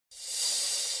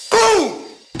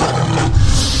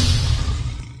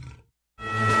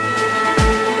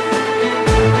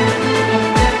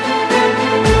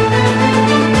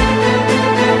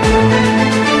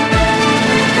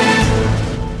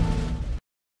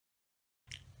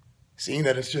Seeing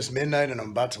that it's just midnight and I'm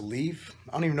about to leave,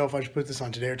 I don't even know if I should put this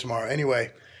on today or tomorrow.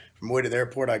 Anyway, from way to the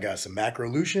airport, I got some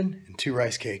macrolution and 2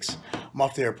 rice cakes. I'm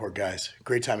off to the airport, guys.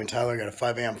 Great time in Tyler. I got a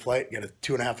 5 a.m. flight, got a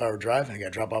 2.5-hour drive, and I got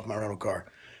to drop off my rental car.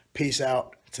 Peace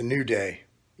out. It's a new day,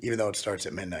 even though it starts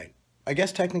at midnight. I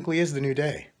guess technically is the new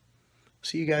day.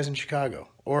 See you guys in Chicago,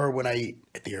 or when I eat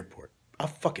at the airport. I'll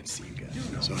fucking see you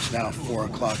guys. So it's now 4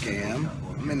 o'clock a.m.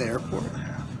 I'm in the airport.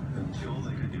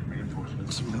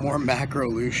 Some more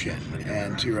macrolution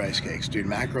and 2 rice cakes. Dude,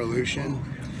 macrolution,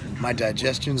 my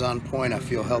digestion's on point. I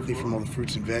feel healthy from all the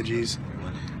fruits and veggies.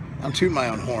 I'm tooting my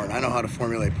own horn. I know how to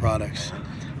formulate products.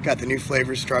 Got the new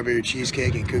flavors, strawberry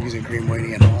cheesecake and cookies and cream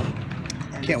waiting at home.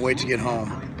 Can't wait to get home.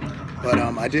 But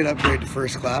I did upgrade to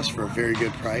first class for a very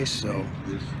good price, so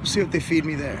we'll see what they feed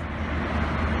me there.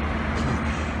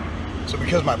 So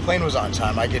because my plane was on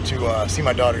time, I get to see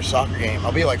my daughter's soccer game.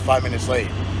 I'll be like 5 minutes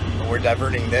late. We're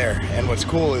diverting there, and what's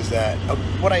cool is that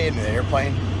what I ate in the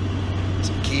airplane,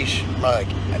 some quiche, probably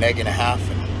like an egg and a half,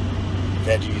 and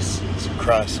veggies, and some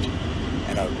crust,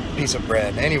 and a piece of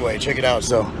bread. Anyway, check it out.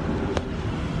 So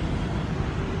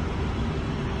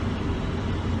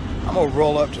I'm gonna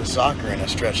roll up to soccer in a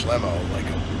stretch limo like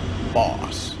a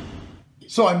boss.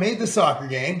 So I made the soccer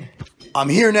game. I'm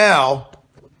here now.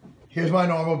 Here's my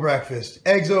normal breakfast: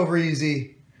 eggs over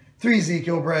easy, 3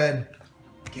 Ezekiel bread.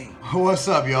 What's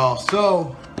up, y'all?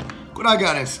 So, what I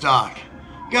got in stock?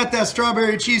 Got that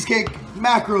strawberry cheesecake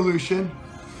macrolution.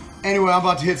 Anyway, I'm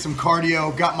about to hit some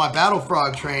cardio. Got my battle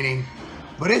frog training,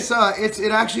 but it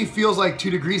actually feels like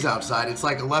 2 degrees outside. It's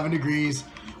like 11 degrees.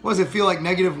 What does it feel like?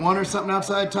 -1 or something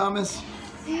outside, Thomas?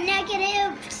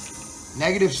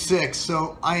 -6.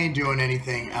 So I ain't doing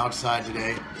anything outside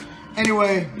today.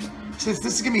 Anyway, since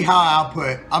this is gonna be high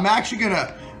output, I'm actually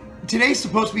gonna. Today's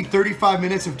supposed to be 35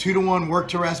 minutes of 2-to-1 work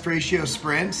to rest ratio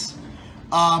sprints,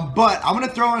 but I'm gonna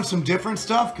throw in some different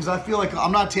stuff because I feel like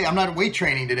I'm not weight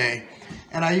training today,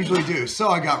 and I usually do. So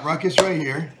I got Ruckus right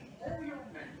here.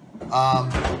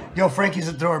 Yo, Frankie's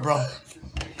at the door, bro.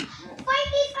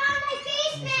 Frankie found my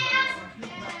face mask!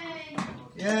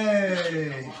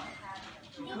 Yay!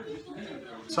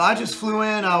 So I just flew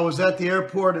in. I was at the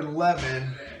airport at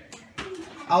 11.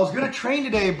 I was gonna train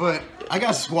today, but I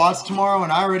got squats tomorrow,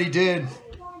 and I already did.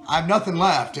 I have nothing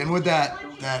left, and with that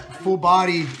full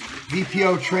body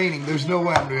VPO training, there's no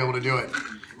way I'm gonna be able to do it.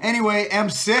 Anyway,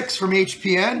 M6 from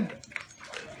HPN,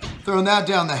 throwing that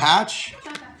down the hatch.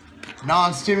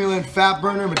 Non-stimulant, fat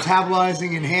burner,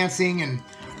 metabolizing, enhancing, and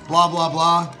blah blah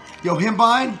blah. Yo,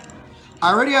 Himbine,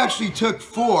 I already actually took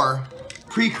 4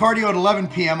 pre-cardio at 11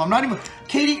 p.m. I'm not even.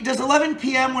 Katie, does 11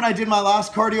 p.m. when I did my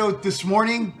last cardio this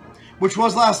morning, which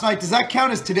was last night, does that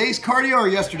count as today's cardio or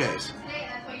yesterday's? Today,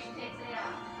 that's why you should take today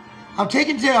off. I'm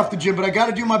taking today off the gym, but I got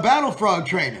to do my battle frog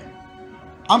training.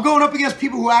 I'm going up against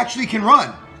people who actually can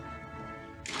run.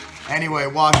 Anyway,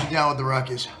 wash it down with the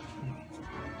Ruckus.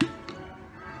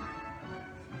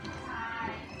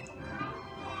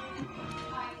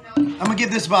 I'm going to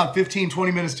give this about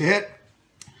 15-20 minutes to hit.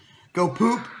 Go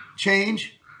poop,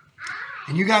 change,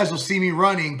 and you guys will see me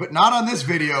running, but not on this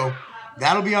video.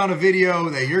 That'll be on a video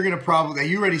that you're gonna that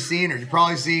you already seen or you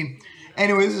probably seen.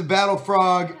 Anyway, this is Battle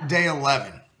Frog day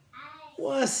 11.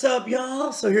 What's up,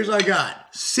 y'all? So here's what I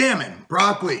got: salmon,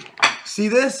 broccoli. See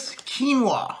this?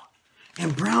 Quinoa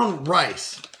and brown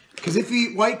rice. Because if you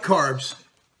eat white carbs,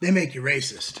 they make you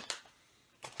racist.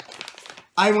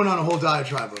 I went on a whole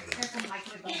diatribe of it.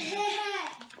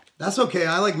 That's okay.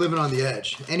 I like living on the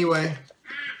edge. Anyway,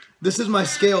 this is my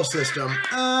scale system.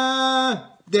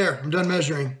 There, I'm done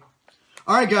measuring.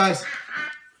 All right, guys,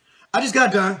 I just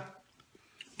got done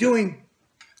doing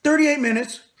 38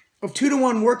 minutes of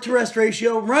 2-to-1 work to rest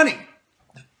ratio running.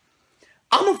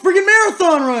 I'm a freaking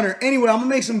marathon runner. Anyway, I'm gonna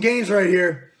make some gains right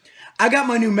here. I got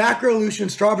my new macrolution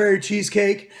strawberry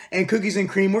cheesecake and cookies and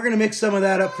cream. We're gonna mix some of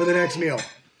that up for the next meal.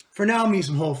 For now, I'm gonna eat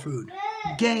some whole food.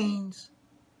 Gains.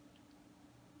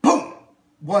 Boom!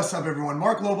 What's up, everyone?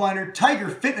 Marc Lobliner,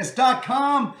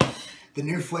 TigerFitness.com. The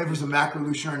new flavors of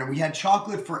macrolution, and we had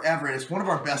chocolate forever, and it's one of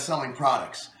our best-selling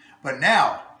products. But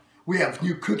now, we have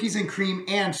new cookies and cream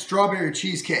and strawberry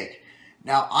cheesecake.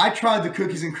 Now, I tried the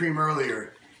cookies and cream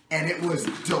earlier, and it was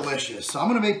delicious. So I'm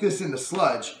gonna make this into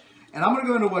sludge, and I'm gonna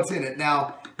go into what's in it.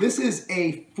 Now, this is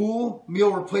a full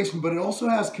meal replacement, but it also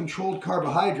has controlled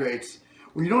carbohydrates,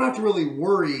 where you don't have to really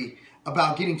worry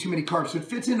about getting too many carbs. So it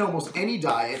fits in almost any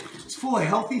diet. It's full of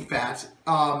healthy fats,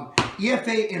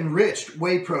 EFA enriched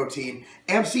whey protein,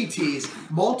 MCTs,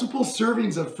 multiple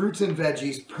servings of fruits and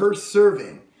veggies per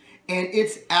serving. And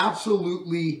it's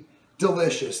absolutely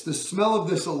delicious. The smell of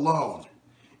this alone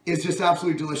is just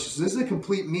absolutely delicious. This is a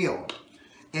complete meal.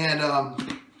 And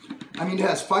I mean, it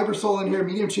has fibersol in here,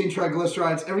 medium chain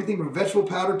triglycerides, everything from vegetable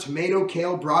powder, tomato,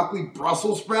 kale, broccoli,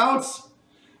 Brussels sprouts.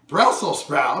 Brussels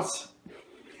sprouts.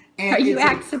 And you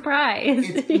act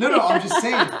surprised. No, I'm just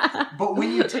saying. But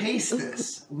when you taste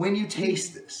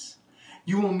this,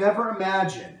 you will never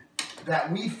imagine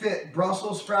that we fit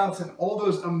Brussels sprouts and all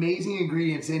those amazing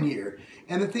ingredients in here.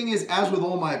 And the thing is, as with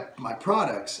all my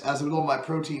products, as with all my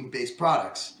protein-based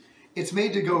products, it's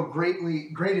made to go great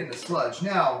into sludge.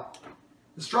 Now,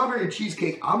 the strawberry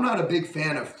cheesecake, I'm not a big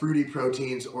fan of fruity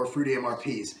proteins or fruity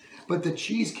MRPs, but the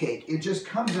cheesecake, it just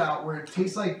comes out where it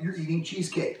tastes like you're eating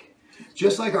cheesecake.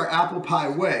 Just like our apple pie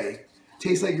whey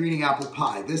tastes like you're eating apple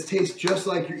pie. This tastes just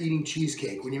like you're eating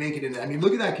cheesecake when you make it in. I mean,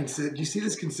 look at that. Do you see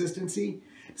this consistency?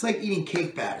 It's like eating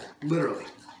cake batter, literally.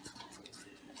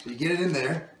 So you get it in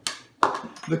there.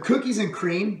 The cookies and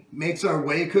cream makes our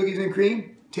whey cookies and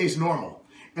cream taste normal.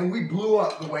 And we blew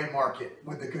up the whey market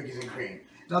with the cookies and cream.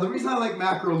 Now, the reason I like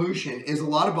Macrolution is a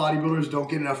lot of bodybuilders don't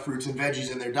get enough fruits and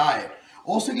veggies in their diet.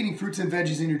 Also, getting fruits and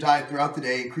veggies in your diet throughout the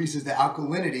day increases the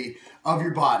alkalinity of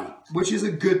your body, which is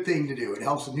a good thing to do. It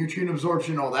helps with nutrient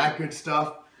absorption, all that good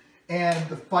stuff. And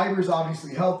the fiber is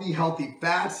obviously healthy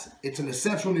fats. It's an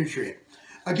essential nutrient.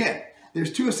 Again,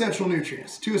 there's two essential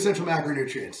nutrients, two essential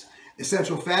macronutrients,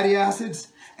 essential fatty acids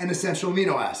and essential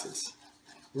amino acids.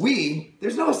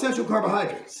 There's no essential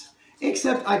carbohydrates,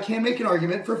 except I can make an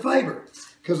argument for fiber,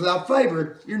 because without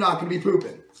fiber, you're not going to be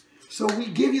pooping. So we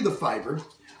give you the fiber,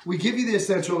 we give you the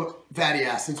essential fatty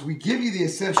acids, we give you the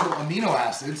essential amino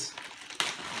acids.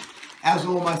 As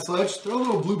with all my sludge, throw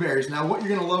little blueberries. Now, what you're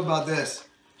going to love about this,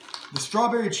 the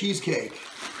strawberry cheesecake,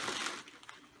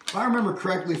 if I remember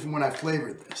correctly from when I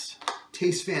flavored this,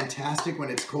 tastes fantastic when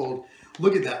it's cold.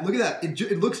 Look at that. Look at that.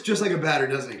 It looks just like a batter,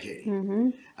 doesn't it, Katie? Mm-hmm.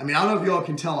 I mean, I don't know if y'all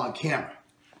can tell on camera,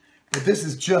 but this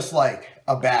is just like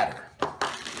a batter.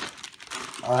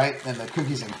 All right, and the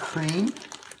cookies and cream.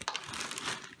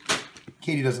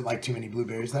 Katie doesn't like too many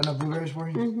blueberries. Is that enough blueberries for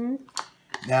you? Mm-hmm.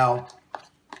 Now,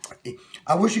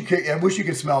 I wish you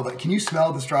could smell that. Can you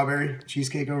smell the strawberry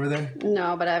cheesecake over there?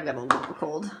 No, but I've got a little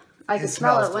cold. I can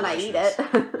smell it when I eat it.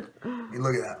 Hey,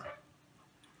 look at that.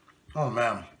 Oh,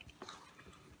 man.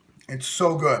 It's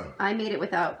so good. I made it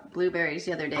without blueberries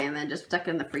the other day and then just stuck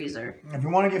it in the freezer. If you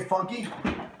want to get funky,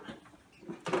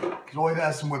 you can always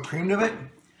add some whipped cream to it.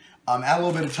 Add a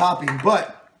little bit of topping.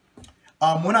 But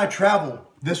when I travel,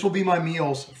 this will be my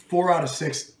meals, 4 out of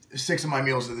 6 of my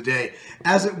meals of the day,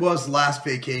 as it was last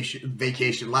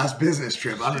last business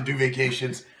trip. I don't do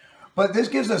vacations. But this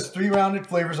gives us 3 rounded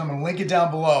flavors. I'm going to link it down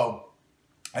below.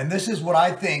 And this is what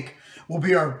I think will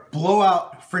be our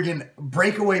blowout friggin'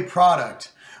 breakaway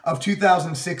product of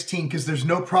 2016, because there's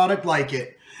no product like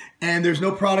it. And there's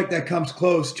no product that comes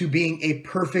close to being a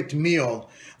perfect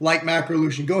meal like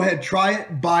Macrolution. Go ahead, try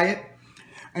it, buy it.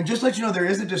 And just let you know, there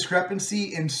is a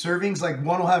discrepancy in servings. Like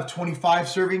one will have 25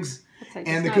 servings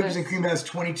and the cookies and cream has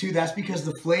 22. That's because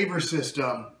the flavor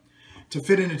system, to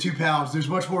fit into 2 pounds, there's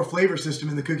much more flavor system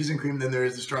in the cookies and cream than there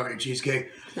is the strawberry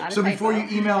cheesecake. So before you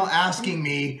email asking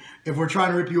me if we're trying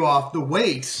to rip you off, the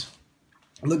weights,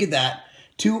 look at that.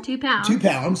 2 pounds. 2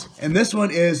 pounds. And this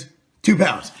one is 2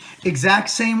 pounds. Exact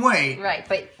same weight. Right,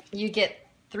 but you get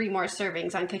 3 more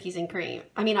servings on cookies and cream.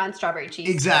 I mean, on strawberry cheese.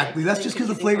 Exactly. That's just because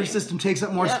the flavor system takes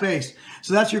up more space.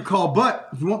 So that's your call. But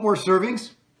if you want more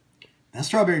servings, that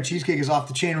strawberry cheesecake is off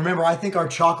the chain. Remember, I think our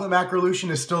chocolate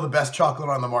Macrolution is still the best chocolate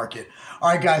on the market. All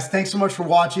right, guys, thanks so much for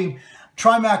watching.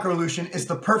 Try Macrolution. It's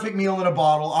the perfect meal in a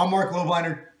bottle. I'm Marc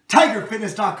Lobliner,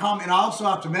 TigerFitness.com. And I also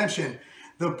have to mention,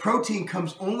 the protein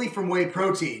comes only from whey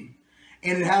protein.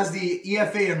 And it has the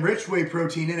EFA enriched whey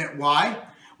protein in it. Why?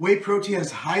 Whey protein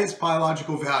has highest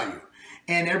biological value.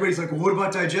 And everybody's like, well, what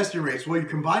about digestion rates? Well, you're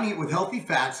combining it with healthy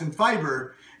fats and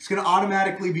fiber. It's going to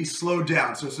automatically be slowed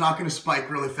down. So it's not going to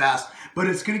spike really fast. But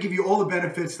it's going to give you all the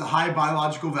benefits, the high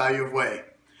biological value of whey.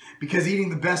 Because eating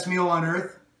the best meal on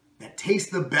earth, that tastes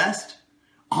the best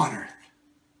on earth.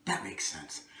 That makes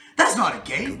sense. That's not a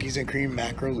game. Cookies and cream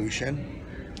Macrolution.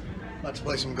 Let's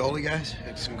play some goalie, guys.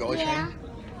 Some goalie training.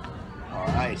 All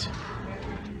right.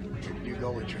 New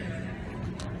goalie training.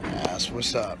 That's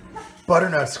what's up.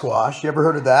 Butternut squash. You ever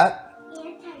heard of that?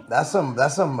 That's some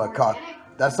upper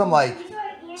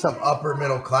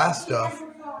middle class stuff.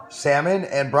 Salmon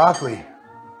and broccoli.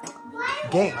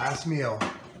 Game. Last meal.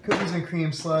 Cookies and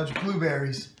cream sludge,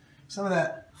 blueberries, some of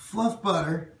that fluff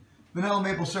butter, vanilla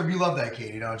maple syrup. You love that,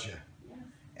 Katie, don't you?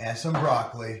 And some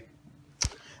broccoli.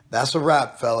 That's a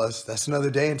wrap, fellas. That's another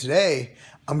day. And today,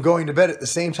 I'm going to bed at the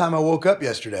same time I woke up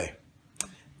yesterday.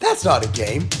 That's not a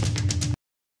game.